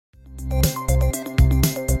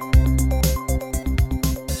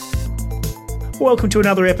Welcome to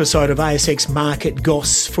another episode of ASX Market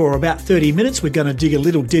Goss. For about 30 minutes, we're going to dig a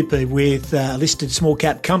little deeper with listed small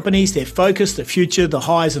cap companies, their focus, the future, the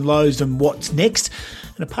highs and lows, and what's next.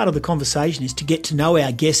 And a part of the conversation is to get to know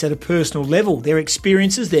our guests at a personal level, their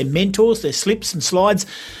experiences, their mentors, their slips and slides,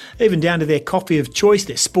 even down to their coffee of choice,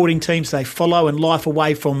 their sporting teams they follow, and life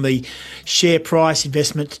away from the share price,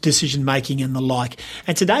 investment decision making and the like.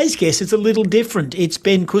 And today's guest is a little different. It's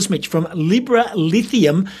Ben Kuzmich from Libra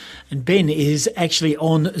Lithium, and Ben is actually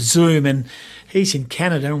on Zoom, and he's in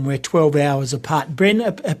Canada, and we're 12 hours apart. Ben,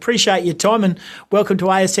 appreciate your time, and welcome to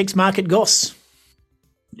ASX Market Goss.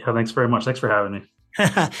 Yeah, thanks very much. Thanks for having me.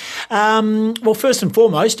 Well, first and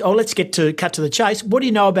foremost, let's cut to the chase. What do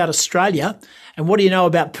you know about Australia, and what do you know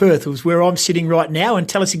about Perth, where I'm sitting right now, and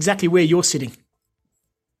tell us exactly where you're sitting.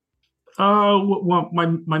 Well,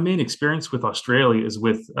 my main experience with Australia is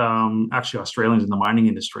with actually Australians in the mining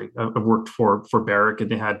industry. I've worked for Barrick, and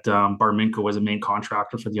they had Barminco as a main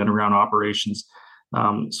contractor for the underground operations.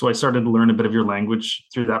 So I started to learn a bit of your language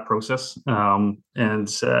through that process,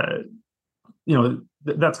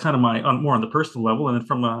 that's kind of my more on the personal level, and then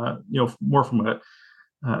from more from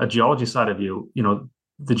a geology side of view,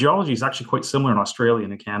 the geology is actually quite similar in Australia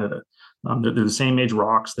and in Canada. They're the same age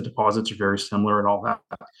rocks. The deposits are very similar and all that.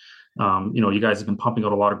 You guys have been pumping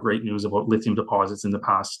out a lot of great news about lithium deposits in the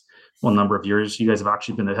past number of years. You guys have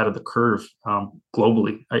actually been ahead of the curve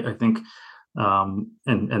globally, I think,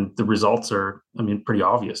 and the results are, pretty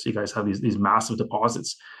obvious. You guys have these massive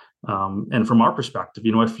deposits. And from our perspective,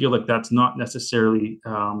 I feel like that's not necessarily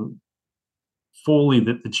fully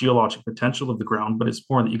the geologic potential of the ground, but it's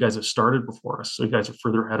more that you guys have started before us. So you guys are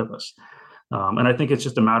further ahead of us. And I think it's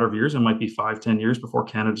just a matter of years. It might be 5-10 years before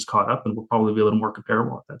Canada's caught up, and we'll probably be a little more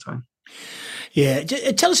comparable at that time. Yeah.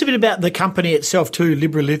 Tell us a bit about the company itself too,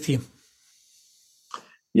 Libra Lithium.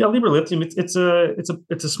 Yeah, Libra Lithium, it's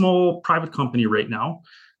a small private company right now.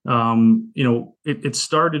 It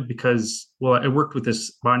started because, I worked with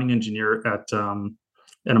this mining engineer at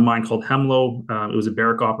a mine called Hemlo. It was a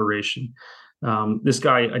Barrick operation. This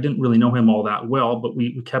guy, I didn't really know him all that well, but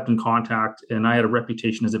we kept in contact, and I had a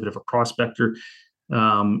reputation as a bit of a prospector.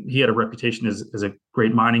 He had a reputation as a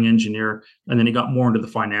great mining engineer, and then he got more into the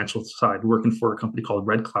financial side, working for a company called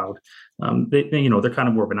Red Cloud. They're kind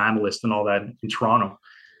of more of an analyst and all that in Toronto.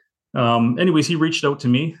 Anyways, he reached out to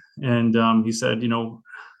me, and he said,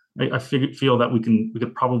 I feel that we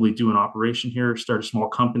could probably do an operation here, start a small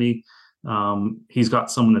company. He's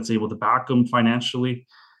got someone that's able to back him financially.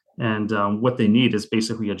 And what they need is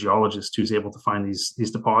basically a geologist who's able to find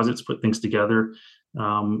these deposits, put things together.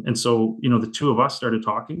 And so, the two of us started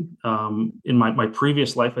talking. In my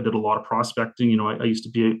previous life, I did a lot of prospecting. I used to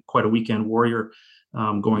be quite a weekend warrior,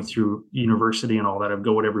 going through university and all that. I'd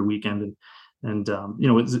go out every weekend. And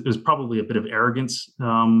it was probably a bit of arrogance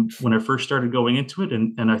when I first started going into it.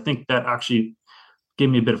 And I think that actually gave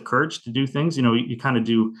me a bit of courage to do things. You kind of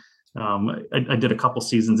do. I did a couple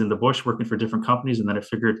seasons in the bush working for different companies, and then I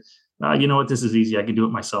figured, this is easy. I can do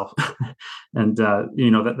it myself. And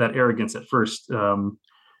that arrogance at first,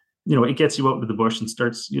 it gets you out into the bush and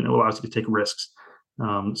starts, allows you to take risks.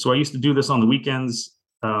 So I used to do this on the weekends,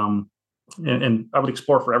 and I would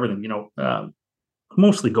explore for everything.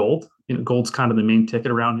 Mostly gold. Gold's kind of the main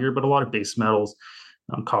ticket around here, but a lot of base metals,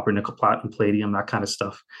 copper, nickel, platinum, palladium, that kind of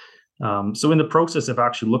stuff. So in the process of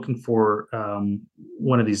actually looking for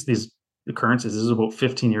one of these occurrences, this is about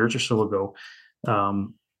 15 years or so ago,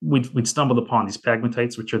 we'd stumbled upon these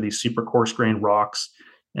pegmatites, which are these super coarse grained rocks.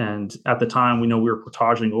 And at the time, we were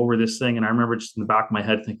portaging over this thing, and I remember just in the back of my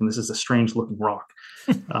head thinking, this is a strange looking rock.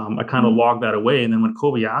 I kind of logged that away, and then when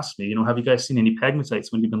Kobe asked me, have you guys seen any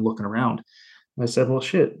pegmatites when you've been looking around? I said, well,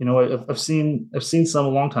 shit, I've seen some a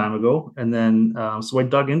long time ago. And then, so I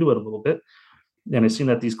dug into it a little bit, and I seen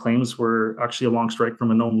that these claims were actually a long strike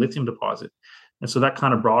from a known lithium deposit. And so that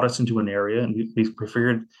kind of brought us into an area, and we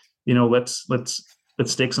figured, let's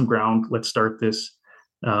stake some ground. Let's start this.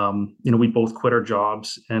 We both quit our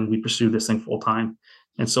jobs, and we pursued this thing full time.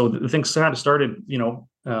 And so the things kind of started,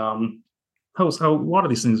 how a lot of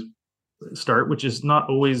these things start, which is not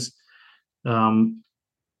always,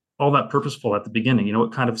 all that purposeful at the beginning.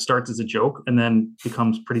 It kind of starts as a joke and then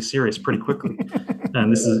becomes pretty serious pretty quickly.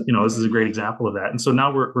 And this is a great example of that. And so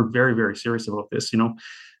now we're very, very serious about this.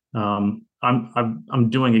 I'm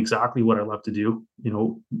doing exactly what I love to do.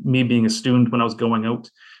 Me being a student when I was going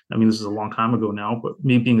out, this is a long time ago now, but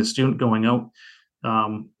me being a student going out,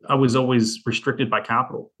 I was always restricted by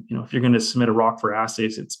capital. If you're going to submit a rock for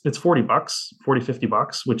assays, it's $40,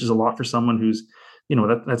 $50, which is a lot for someone who's,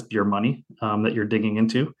 that's beer money that you're digging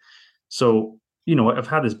into. So I've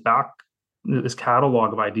had this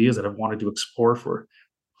catalog of ideas that I've wanted to explore for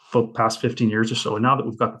the past 15 years or so. And now that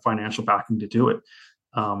we've got the financial backing to do it,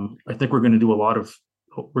 I think we're going to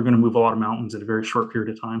move a lot of mountains in a very short period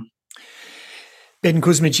of time. Ben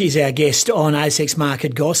Kuzmich is our guest on ASX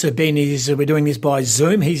Market Goss. We're doing this by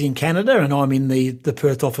Zoom. He's in Canada and I'm in the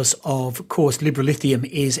Perth office. Of course, Libra Lithium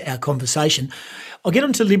is our conversation. I'll get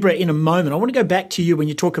onto Libra in a moment. I want to go back to you when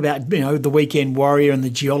you talk about, the weekend warrior and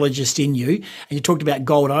the geologist in you, and you talked about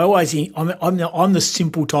gold. I'm the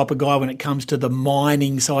simple type of guy when it comes to the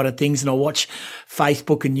mining side of things, and I watch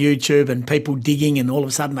Facebook and YouTube and people digging, and all of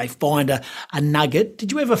a sudden they find a nugget.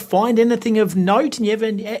 Did you ever find anything of note? And you ever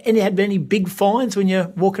had any big finds when you're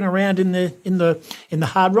walking around in the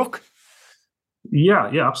hard rock? Yeah,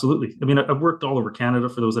 absolutely. I mean, I've worked all over Canada.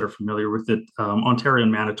 For those that are familiar with it, Ontario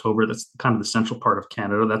and Manitoba, that's kind of the central part of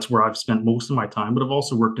Canada. That's where I've spent most of my time. But I've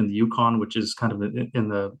also worked in the Yukon, which is kind of in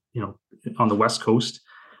the on the west coast.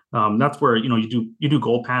 That's where you do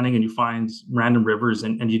gold panning and you find random rivers,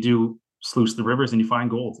 and you do sluice the rivers and you find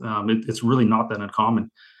gold. It's really not that uncommon.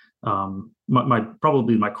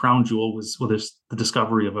 Probably my crown jewel was there's the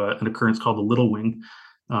discovery of an occurrence called the Little Wing,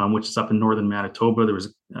 which is up in northern Manitoba. There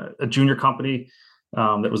was a junior company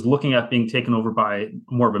that was looking at being taken over by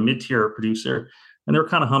more of a mid-tier producer, and they were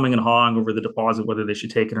kind of humming and hawing over the deposit, whether they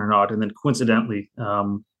should take it or not. And then coincidentally,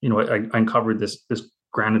 I uncovered this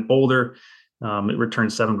granite boulder. It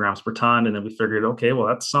returned 7 grams per ton, and then we figured, okay, well,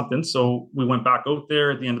 that's something. So we went back out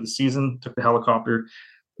there at the end of the season, took the helicopter,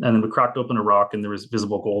 and then we cracked open a rock, and there was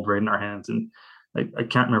visible gold right in our hands. And I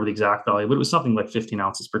can't remember the exact value, but it was something like 15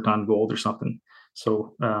 ounces per ton gold or something.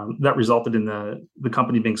 So that resulted in the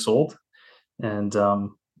company being sold. And,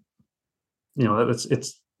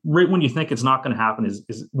 it's right when you think it's not going to happen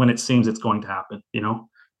is when it seems it's going to happen.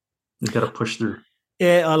 You've got to push through.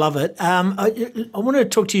 Yeah, I love it. I want to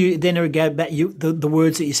talk to you then about the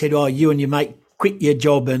words that you said, you and your mate quit your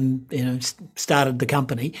job and, started the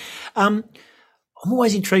company. I'm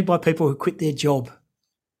always intrigued by people who quit their job.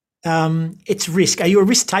 It's risk. Are you a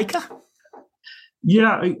risk taker?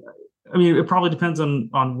 Yeah, I mean, it probably depends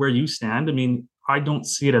on where you stand. I mean, I don't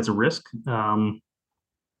see it as a risk. I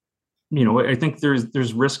think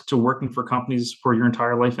there's risk to working for companies for your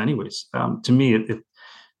entire life anyways. To me,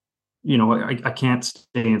 I can't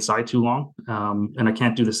stay inside too long, and I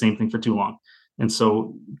can't do the same thing for too long. And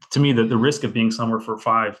so to me, the risk of being somewhere for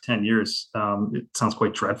 5-10 years, it sounds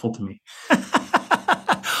quite dreadful to me.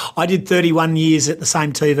 I did 31 years at the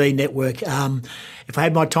same TV network. If I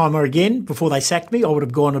had my timer again before they sacked me, I would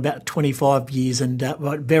have gone about 25 years and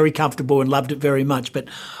very comfortable and loved it very much. But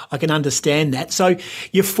I can understand that. So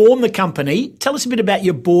you formed the company. Tell us a bit about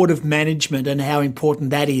your board of management and how important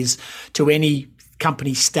that is to any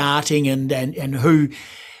company starting and who,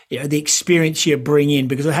 the experience you bring in,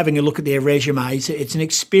 because we're having a look at their resumes. It's an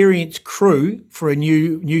experienced crew for a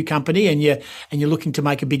new company, and you're looking to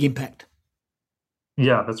make a big impact.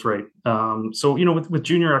 Yeah, that's right. So, with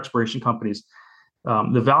junior exploration companies,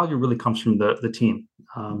 the value really comes from the team.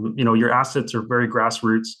 Your assets are very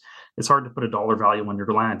grassroots. It's hard to put a dollar value on your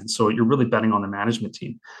land. And so you're really betting on the management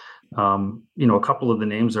team. A couple of the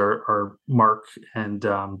names are Mark and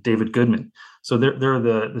David Goodman. So they're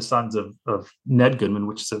the sons of Ned Goodman,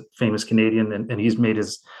 which is a famous Canadian, and he's made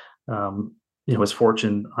his his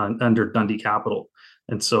fortune under Dundee Capital.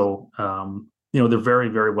 And so they're very,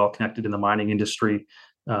 very well connected in the mining industry,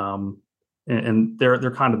 and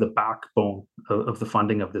they're kind of the backbone of the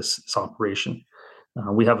funding of this operation.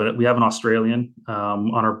 We have an Australian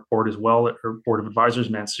on our board as well, our board of advisors,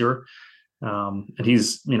 Mansour, and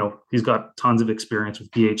he's got tons of experience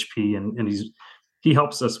with BHP, and he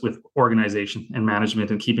helps us with organization and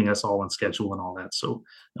management and keeping us all on schedule and all that. So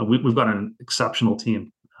we've got an exceptional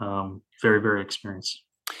team, very, very experienced.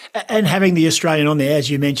 And having the Australian on there, as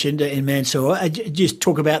you mentioned, in Mansour, just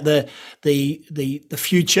talk about the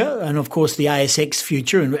future and, of course, the ASX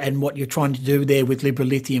future and what you're trying to do there with Libra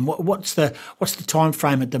Lithium. What's the time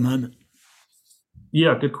frame at the moment?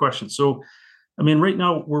 Yeah, good question. So, I mean, right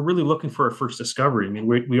now we're really looking for our first discovery. I mean,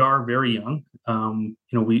 we are very young.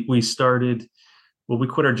 We started. Well, we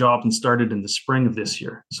quit our job and started in the spring of this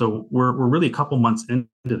year. So we're really a couple months into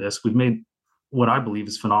this. We've made what I believe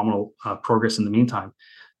is phenomenal progress in the meantime.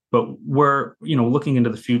 But we're, looking into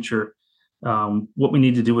the future. What we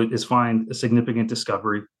need to do is find a significant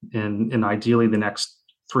discovery, and ideally the next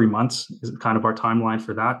 3 months is kind of our timeline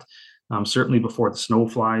for that. Certainly before the snow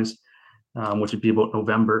flies, which would be about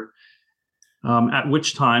November. At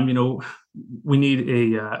which time, we need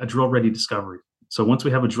a drill-ready discovery. So once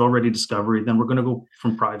we have a drill-ready discovery, then we're going to go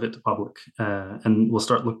from private to public, and we'll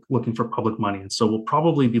start looking for public money. And so we'll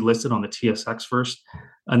probably be listed on the TSX first,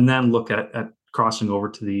 and then look at crossing over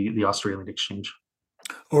to the Australian exchange.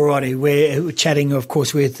 Alrighty, we're chatting, of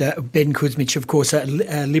course, with Ben Kuzmich, of course,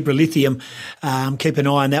 Libra Lithium. Keep an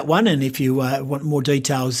eye on that one, and if you want more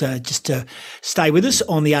details, just stay with us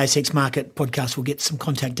on the ASX Market podcast. We'll get some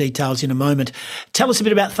contact details in a moment. Tell us a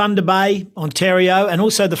bit about Thunder Bay, Ontario, and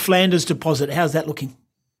also the Flanders deposit. How's that looking?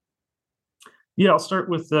 Yeah, I'll start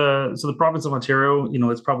with the province of Ontario.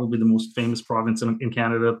 It's probably the most famous province in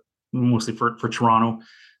Canada, mostly for Toronto.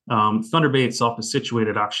 Thunder Bay itself is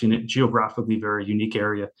situated actually in a geographically very unique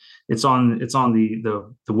area. It's on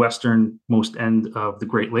the westernmost end of the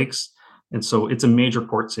Great Lakes, and so it's a major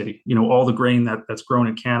port city. All the grain that's grown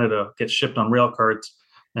in Canada gets shipped on rail carts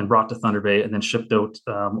and brought to Thunder Bay and then shipped out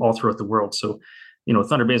all throughout the world. So,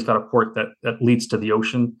 Thunder Bay's got a port that leads to the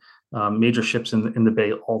ocean. Major ships in the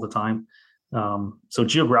bay all the time. So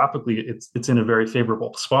geographically, it's in a very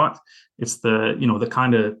favorable spot. It's the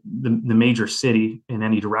major city in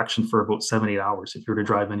any direction for about 7-8 hours if you were to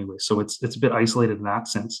drive anyway. So it's a bit isolated in that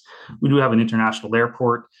sense. We do have an international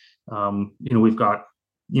airport. We've got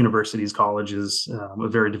universities, colleges, a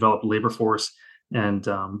very developed labor force, and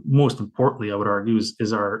most importantly, I would argue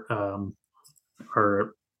is our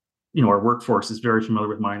workforce is very familiar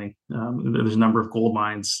with mining. There's a number of gold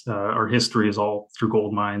mines. Our history is all through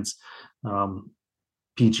gold mines.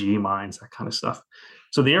 PGE mines, that kind of stuff.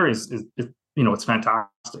 So the area is it's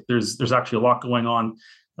fantastic. There's actually a lot going on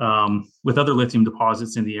with other lithium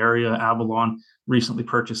deposits in the area. Avalon recently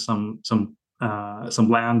purchased some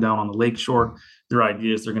land down on the lakeshore. Their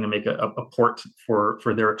idea is they're going to make a port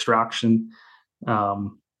for their extraction.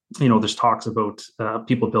 There's talks about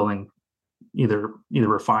people building either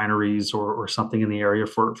refineries or something in the area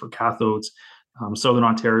for cathodes. Southern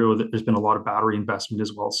Ontario, there's been a lot of battery investment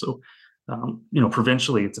as well. So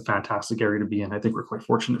provincially, it's a fantastic area to be in. I think we're quite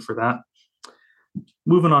fortunate for that.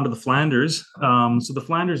 Moving on to the Flanders. So the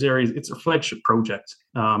Flanders area, it's a flagship project.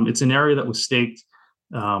 It's an area that was staked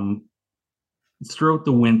throughout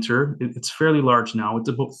the winter. It's fairly large now. It's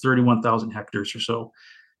about 31,000 hectares or so.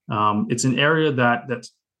 It's an area that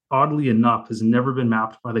oddly enough has never been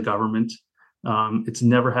mapped by the government. It's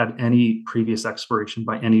never had any previous exploration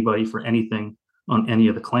by anybody for anything on any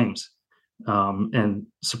of the claims. And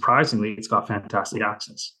surprisingly, it's got fantastic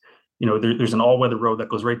access. There's an all-weather road that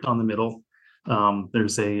goes right down the middle.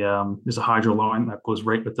 There's a hydro line that goes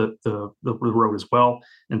right with the road as well,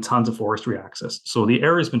 and tons of forestry access. So the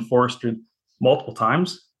area has been forested multiple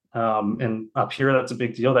times. And up here, that's a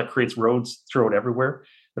big deal. That creates roads throughout everywhere.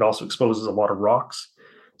 It also exposes a lot of rocks.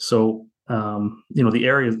 So, the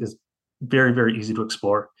area is very, very easy to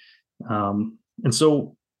explore. And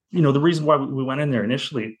so, the reason why we went in there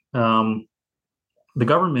initially, the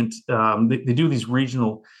government, they do these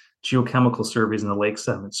regional geochemical surveys in the lake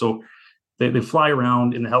sediment. So they fly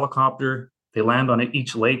around in the helicopter, they land on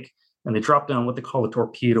each lake, and they drop down what they call a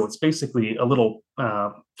torpedo. It's basically a little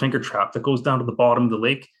finger trap that goes down to the bottom of the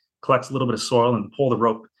lake, collects a little bit of soil, and pull the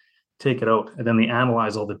rope, take it out, and then they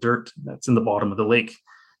analyze all the dirt that's in the bottom of the lake.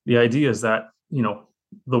 The idea is that,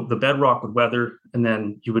 the bedrock would weather, and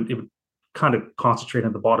then it would kind of concentrate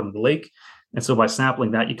on the bottom of the lake. And so by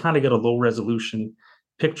sampling that, you kind of get a low resolution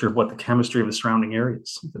picture of what the chemistry of the surrounding area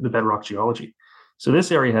is, the bedrock geology. So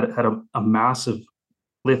this area had a massive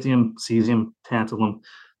lithium, cesium, tantalum,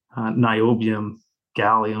 niobium,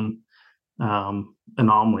 gallium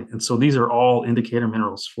anomaly. And so these are all indicator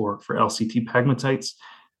minerals for LCT pegmatites.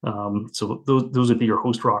 So those would be your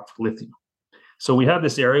host rock for lithium. So we had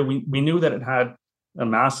this area. We knew that it had a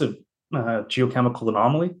massive geochemical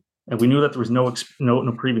anomaly, and we knew that there was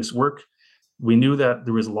no previous work. We knew that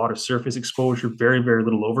there was a lot of surface exposure, very, very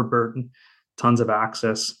little overburden, tons of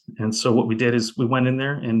access. And so what we did is we went in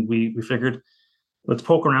there and we figured, let's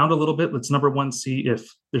poke around a little bit. Let's, number one, see if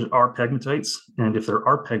there are pegmatites. And if there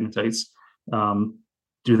are pegmatites,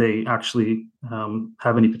 do they actually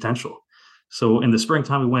have any potential? So in the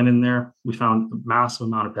springtime, we went in there, we found a massive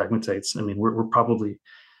amount of pegmatites. I mean, we're probably,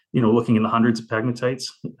 looking in the hundreds of pegmatites.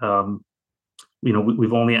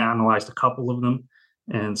 We've only analyzed a couple of them.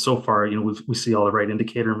 And so far, we see all the right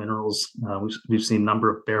indicator minerals. We've seen a number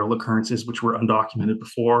of barrel occurrences, which were undocumented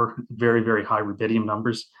before, very, very high rubidium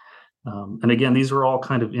numbers. And again, these are all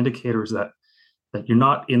kind of indicators that you're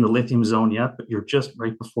not in the lithium zone yet, but you're just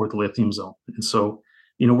right before the lithium zone. And so,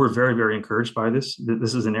 we're very, very encouraged by this.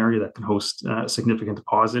 This is an area that can host a significant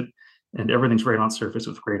deposit, and everything's right on surface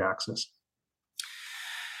with great access.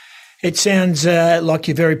 It sounds like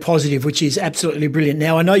you're very positive, which is absolutely brilliant.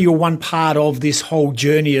 Now, I know you're one part of this whole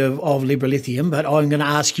journey of Libra Lithium, but I'm going to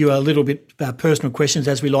ask you a little bit personal questions,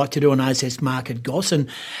 as we like to do on ASX Market Goss, and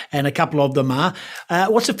a couple of them are,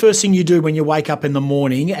 what's the first thing you do when you wake up in the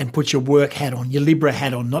morning and put your work hat on, your Libra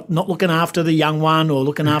hat on, not looking after the young one or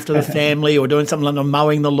looking after the family or doing something like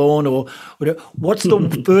mowing the lawn or whatever. What's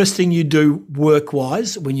the first thing you do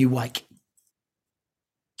work-wise when you wake?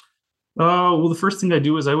 Well, the first thing I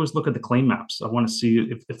do is I always look at the claim maps. I want to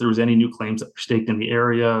see if there was any new claims that were staked in the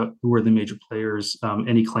area, who are the major players,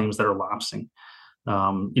 any claims that are lapsing.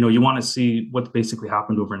 You want to see what basically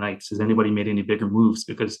happened overnight. Has anybody made any bigger moves?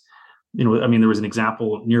 Because, there was an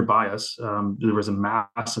example nearby us. There was a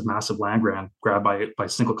massive land grab by a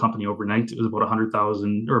single company overnight. It was about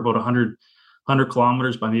 100,000 or about 100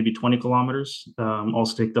 kilometers by maybe 20 kilometers, all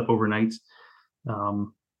staked up overnight.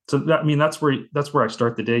 So that's where I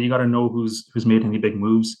start the day. You got to know who's made any big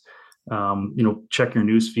moves. Check your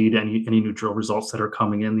news feed, any new drill results that are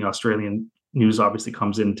coming in. The Australian news obviously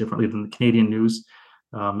comes in differently than the Canadian news.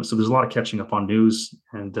 So there's a lot of catching up on news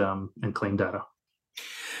and claim data.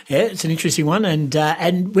 Yeah, it's an interesting one, and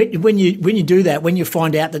when you do that, when you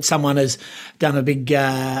find out that someone has done a big,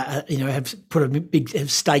 have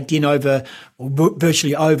staked in over or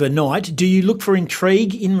virtually overnight, do you look for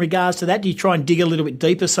intrigue in regards to that? Do you try and dig a little bit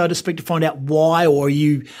deeper, so to speak, to find out why, or are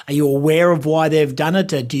you aware of why they've done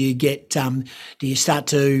it? Or do you start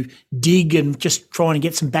to dig and just try and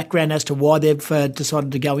get some background as to why they've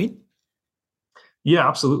decided to go in? Yeah,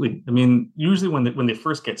 absolutely. Usually when they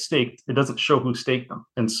first get staked, it doesn't show who staked them,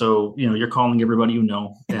 and so you're calling everybody you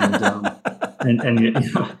know, and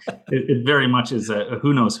it very much is a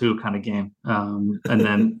who knows who kind of game. And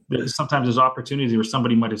then sometimes there's opportunities where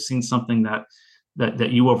somebody might have seen something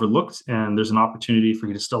that you overlooked, and there's an opportunity for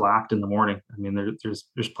you to still act in the morning.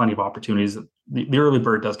 There's plenty of opportunities. The early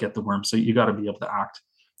bird does get the worm, so you got to be able to act.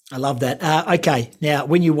 I love that. Okay, now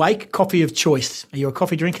when you wake, coffee of choice. Are you a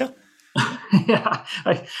coffee drinker? Yeah,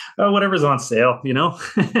 whatever's on sale,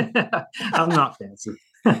 I'm not fancy.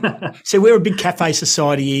 So we're a big cafe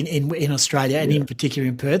society in Australia, and in particular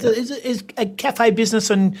in Perth. Is a cafe business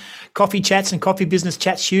and coffee chats and coffee business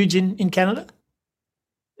chats huge in Canada?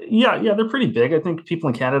 Yeah, they're pretty big. I think people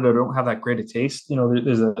in Canada don't have that great a taste.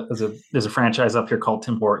 There's a franchise up here called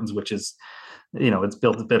Tim Hortons, which is, it's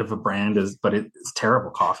built a bit of a brand, but it's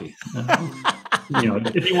terrible coffee.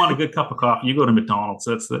 If you want a good cup of coffee, you go to McDonald's.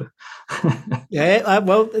 That's the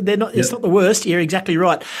well, they're not. It's not the worst. You're exactly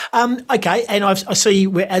right. Okay, and I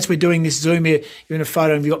see as we're doing this Zoom here, you're in a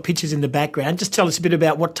photo and you've got pictures in the background. Just tell us a bit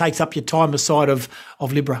about what takes up your time aside of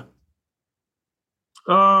Libra.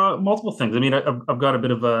 Multiple things. I've got a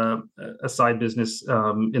bit of a side business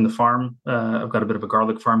in the farm. I've got a bit of a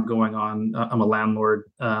garlic farm going on. I'm a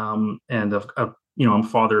landlord, and I'm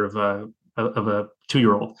father of a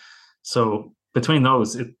 2-year-old. So between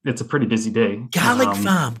those, it's a pretty busy day. Garlic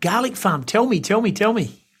farm. Tell me.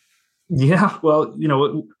 Yeah, well,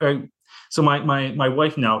 so my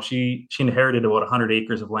wife now, she inherited about 100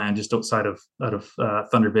 acres of land just outside of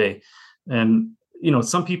Thunder Bay, and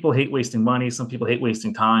some people hate wasting money, some people hate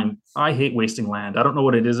wasting time. I hate wasting land. I don't know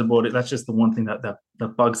what it is about it. That's just the one thing that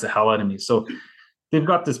bugs the hell out of me. So they've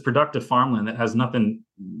got this productive farmland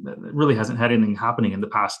that really hasn't had anything happening in the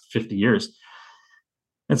past 50 years.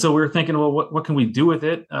 And so we were thinking, well, what can we do with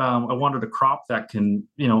it? I wanted a crop that can,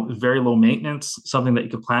 very low maintenance, something that you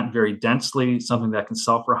can plant very densely, something that can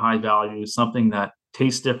sell for high value, something that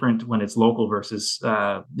tastes different when it's local versus,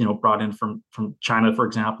 brought in from China, for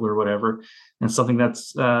example, or whatever, and something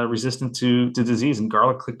that's resistant to disease. And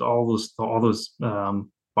garlic clicked all those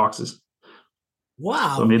boxes.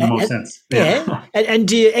 Wow, so it made the most sense. Yeah. And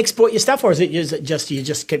do you export your stuff, or is it just you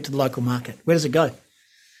just keep to the local market? Where does it go?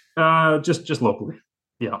 Just locally.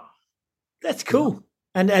 Yeah, that's cool.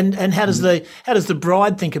 And how does the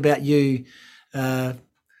bride think about you?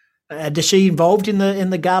 Does she involved in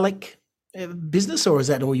the garlic business, or is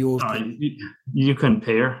that all yours? You couldn't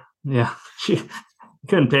pay her. Yeah, you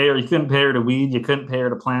couldn't pay her. You couldn't pay her to weed. You couldn't pay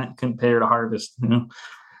her to plant. You couldn't pay her to harvest. Yeah.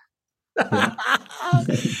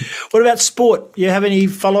 What about sport? Do you have any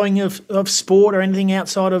following of sport or anything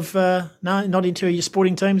outside of no, not into your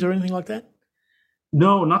sporting teams or anything like that?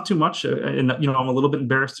 No, not too much. And I'm a little bit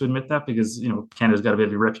embarrassed to admit that because Canada's got a bit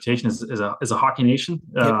of a reputation as a hockey nation.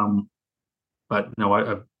 Yep. But no,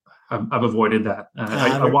 I've avoided that.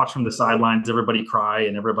 I watch from the sidelines, everybody cry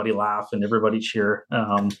and everybody laugh and everybody cheer.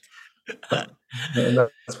 That's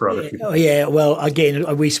for other people. Oh, yeah. Well,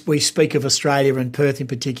 again, we speak of Australia and Perth in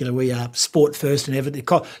particular. We are sport first and everything.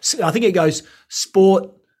 I think it goes sport,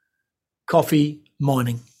 coffee,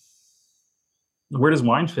 mining. Where does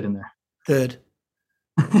wine fit in there? Third.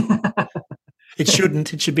 It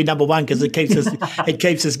shouldn't. It should be number one because it keeps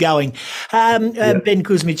us going. Ben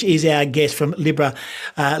Kuzmich is our guest from Libra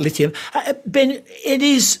Lithium. Ben, it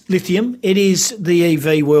is lithium. It is the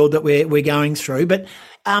EV world that we're going through. But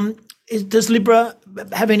does Libra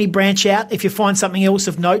have any branch out? If you find something else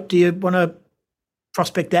of note, do you want to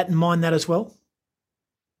prospect that and mine that as well?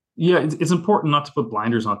 Yeah, it's important not to put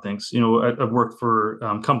blinders on things. I've worked for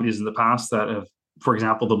companies in the past that have, for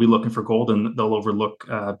example, they'll be looking for gold and they'll overlook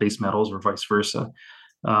base metals or vice versa.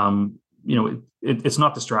 It's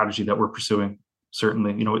not the strategy that we're pursuing.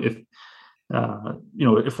 Certainly,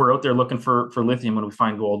 if we're out there looking for lithium and we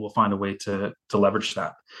find gold, we'll find a way to leverage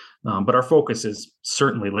that. But our focus is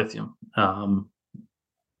certainly lithium.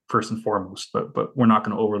 First and foremost, but we're not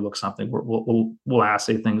going to overlook something. We'll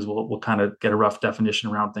assay things. We'll kind of get a rough definition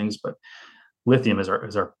around things, but lithium is our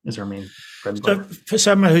main bread and butter. So for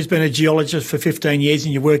someone who's been a geologist for 15 years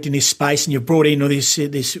and you've worked in this space and you've brought in all this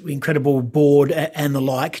incredible board and the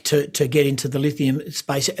like to get into the lithium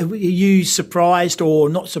space, are you surprised, or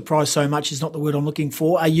not surprised so much is not the word I'm looking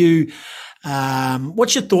for? Are you?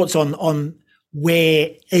 What's your thoughts on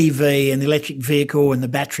where EV and the electric vehicle and the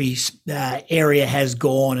batteries area has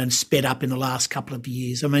gone and sped up in the last couple of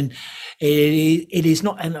years? I mean, it is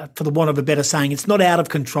not, and for the want of a better saying, it's not out of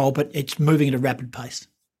control, but it's moving at a rapid pace.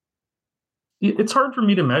 It's hard for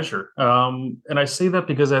me to measure, and I say that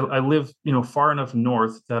because I live, far enough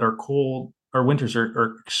north that our winters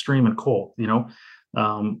are extreme and cold.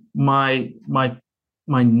 My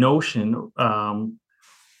notion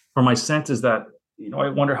or my sense is that. I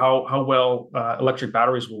wonder how well electric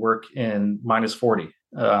batteries will work in -40,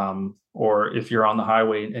 or if you're on the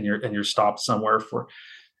highway and you're stopped somewhere for,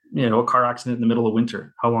 a car accident in the middle of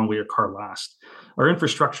winter. How long will your car last? Our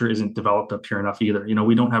infrastructure isn't developed up here enough either.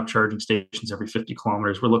 We don't have charging stations every 50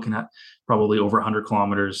 kilometers. We're looking at probably over 100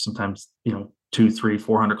 kilometers, sometimes 200, 300,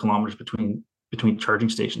 400 kilometers between charging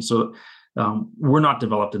stations. So we're not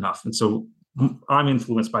developed enough, and so I'm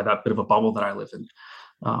influenced by that bit of a bubble that I live in.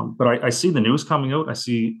 But I see the news coming out. I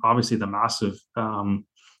see obviously the massive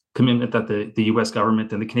commitment that the U.S.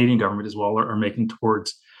 government and the Canadian government as well are making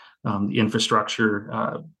towards the infrastructure.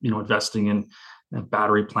 Investing in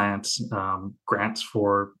battery plants, grants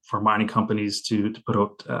for mining companies to put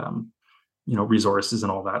out resources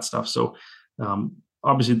and all that stuff. So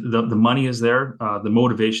obviously the money is there, the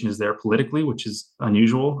motivation is there politically, which is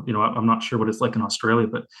unusual. I'm not sure what it's like in Australia,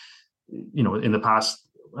 but in the past,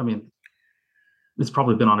 I mean, it's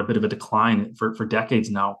probably been on a bit of a decline for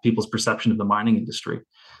decades now, people's perception of the mining industry.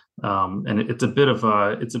 And it's a bit of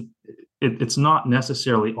it's not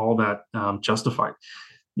necessarily all that justified.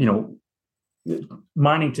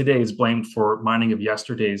 Mining today is blamed for mining of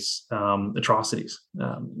yesterday's atrocities.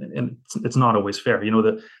 And it's not always fair.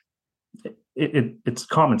 It's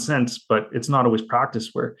common sense, but it's not always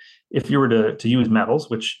practiced, where if you were to use metals,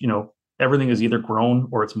 which, everything is either grown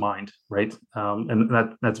or it's mined, right? And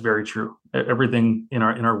that's very true. Everything in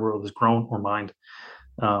our world is grown or mined.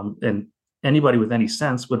 And anybody with any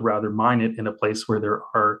sense would rather mine it in a place where there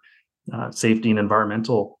are safety and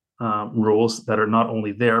environmental rules that are not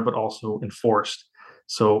only there but also enforced.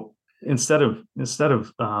 So instead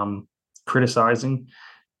of criticizing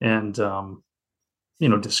and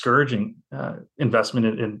discouraging investment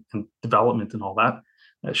in development and all that,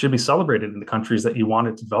 it should be celebrated in the countries that you want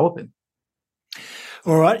it to develop in.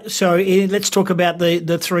 All right, so let's talk about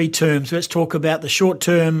the three terms. Let's talk about the short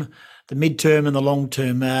term, the mid-term, and the long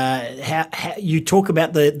term. How you talk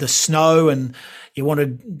about the snow, and you want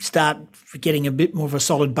to start getting a bit more of a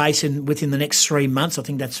solid base within the next 3 months. I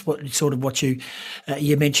think that's what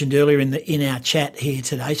you mentioned earlier in our chat here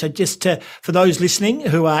today. So just for those listening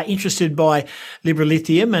who are interested by Libra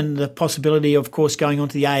Lithium and the possibility, of course, going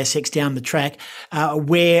onto the ASX down the track,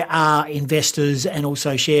 where are investors and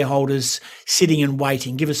also shareholders sitting and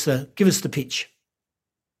waiting? Give us the pitch.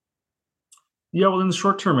 Yeah, well, in the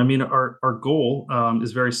short term, I mean, our goal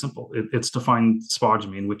is very simple. It's to find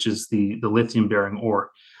spodumene, which is the lithium-bearing ore.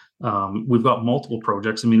 We've got multiple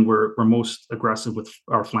projects. I mean, we're most aggressive with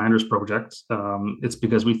our Flanders project. It's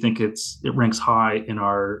because we think it ranks high in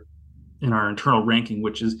our internal ranking,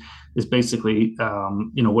 which is basically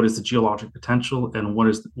what is the geologic potential and what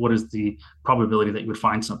is the probability that you would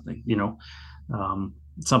find something.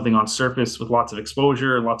 Something on surface with lots of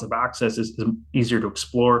exposure, lots of access is easier to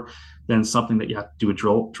explore than something that you have to do a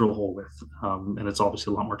drill hole with, and it's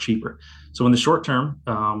obviously a lot more cheaper. So in the short term,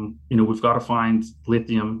 we've got to find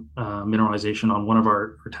lithium mineralization on one of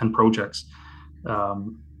our 10 projects.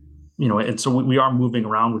 And so we are moving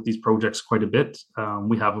around with these projects quite a bit.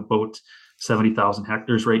 We have about 70,000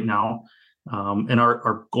 hectares right now. And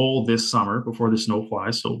our goal this summer, before the snow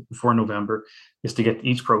flies, so before November, is to get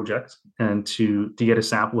each project and to get a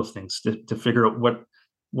sample of things to figure out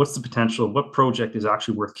what's the potential, what project is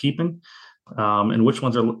actually worth keeping, and which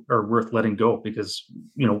ones are worth letting go. Because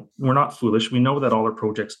we're not foolish. We know that all our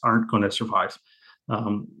projects aren't going to survive.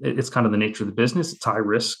 It's kind of the nature of the business. It's high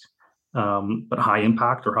risk, but high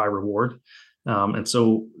impact or high reward. And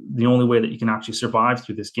so the only way that you can actually survive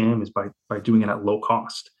through this game is by doing it at low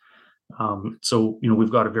cost. So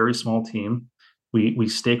we've got a very small team. We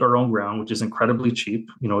stake our own ground, which is incredibly cheap.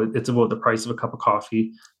 It's about the price of a cup of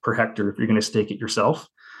coffee per hectare if you're going to stake it yourself,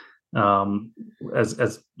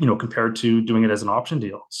 as compared to doing it as an option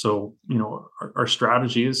deal. So our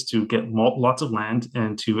strategy is to get lots of land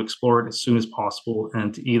and to explore it as soon as possible,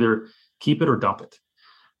 and to either keep it or dump it.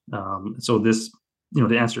 So this,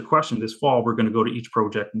 to answer your question, this fall we're going to go to each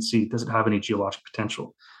project and see, does it have any geologic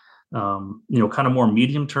potential. Kind of more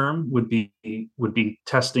medium term would be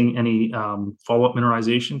testing any follow-up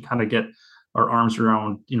mineralization, kind of get our arms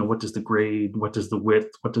around, what does the grade, what does the width,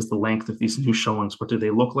 what does the length of these new showings, what do they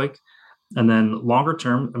look like? And then longer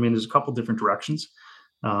term, there's a couple different directions.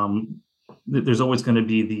 There's always going to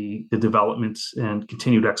be the development and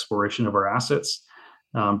continued exploration of our assets,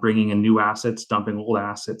 bringing in new assets, dumping old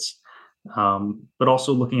assets, but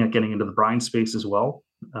also looking at getting into the brine space as well.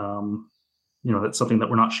 That's something that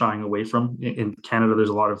we're not shying away from. In Canada, there's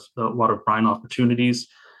a lot of brine opportunities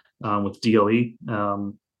with DLE.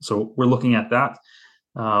 So we're looking at that,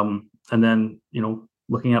 and then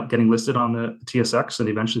looking at getting listed on the TSX and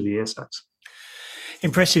eventually the ASX.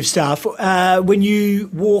 Impressive stuff. When you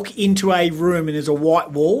walk into a room and there's a white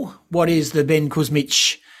wall, what is the Ben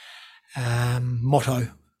Kuzmich motto,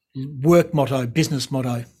 work motto, business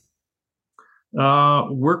motto?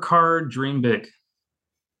 Work hard, dream big.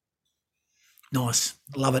 Nice.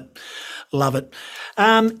 Love it. Love it.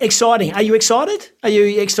 Exciting. Are you excited?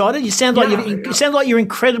 You sound like you're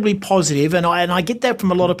incredibly positive, and I get that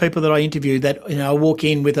from a lot of people that I interview that, walk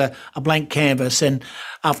in with a blank canvas, and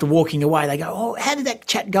after walking away they go, "Oh, how did that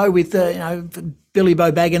chat go with Billy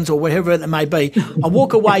Bo Baggins or whatever it may be?" I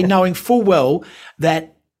walk away knowing full well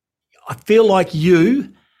that I feel like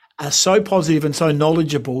you are so positive and so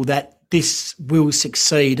knowledgeable that this will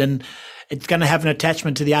succeed, and it's going to have an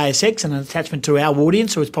attachment to the ASX and an attachment to our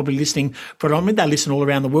audience, who is probably listening predominantly. They listen all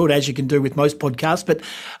around the world, as you can do with most podcasts. But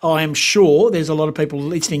I am sure there's a lot of people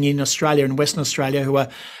listening in Australia and Western Australia who are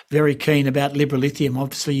very keen about Libra Lithium.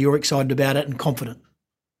 Obviously, you're excited about it and confident.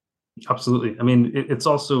 Absolutely. It's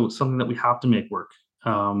also something that we have to make work.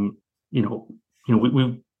 We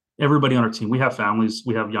everybody on our team, we have families,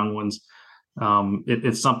 we have young ones.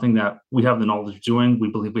 It's something that we have the knowledge of doing. We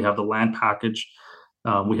believe we have the land package.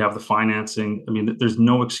 We have the financing. There's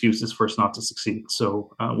no excuses for us not to succeed.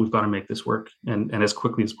 So we've got to make this work and as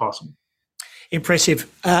quickly as possible. Impressive.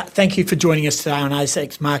 Thank you for joining us today on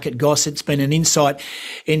ASX Market Goss. It's been an insight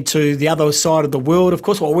into the other side of the world. Of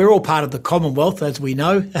course, we're all part of the Commonwealth, as we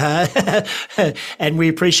know, and we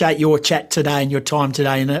appreciate your chat today and your time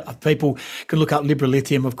today. And people can look up Libra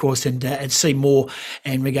Lithium, of course, and see more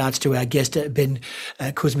in regards to our guest, Ben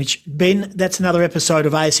Kuzmich. Ben, that's another episode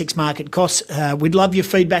of ASX Market Goss. We'd love your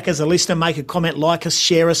feedback as a listener. Make a comment, like us,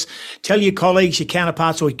 share us, tell your colleagues, your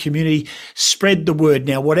counterparts or your community. Spread the word.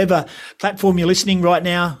 Now, whatever platform you're listening right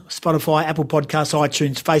now, Spotify, Apple Podcasts,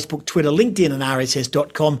 iTunes, Facebook, Twitter, LinkedIn and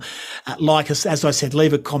rss.com. Like us, as I said,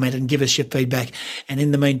 leave a comment and give us your feedback. And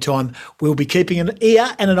in the meantime, we'll be keeping an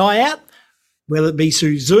ear and an eye out, whether it be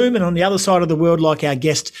through Zoom and on the other side of the world, like our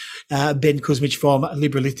guest, Ben Kuzmich from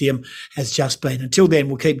Libra Lithium has just been. Until then,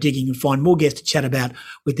 we'll keep digging and find more guests to chat about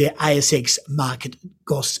with their ASX Market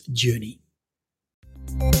Goss journey.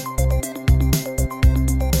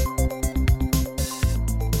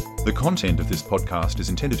 The content of this podcast is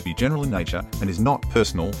intended to be general in nature and is not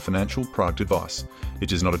personal financial product advice. It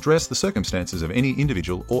does not address the circumstances of any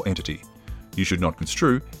individual or entity. You should not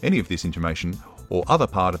construe any of this information or other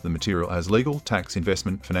part of the material as legal, tax,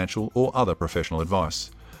 investment, financial, or other professional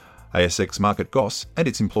advice. ASX Market Goss and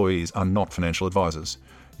its employees are not financial advisors.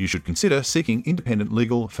 You should consider seeking independent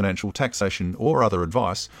legal, financial, taxation, or other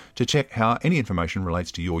advice to check how any information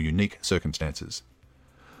relates to your unique circumstances.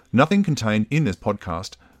 Nothing contained in this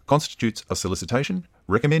podcast constitutes a solicitation,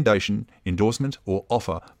 recommendation, endorsement or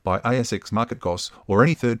offer by ASX Market Goss or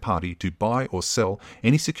any third party to buy or sell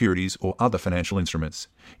any securities or other financial instruments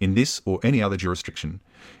in this or any other jurisdiction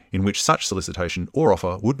in which such solicitation or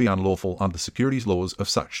offer would be unlawful under the securities laws of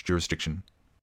such jurisdiction.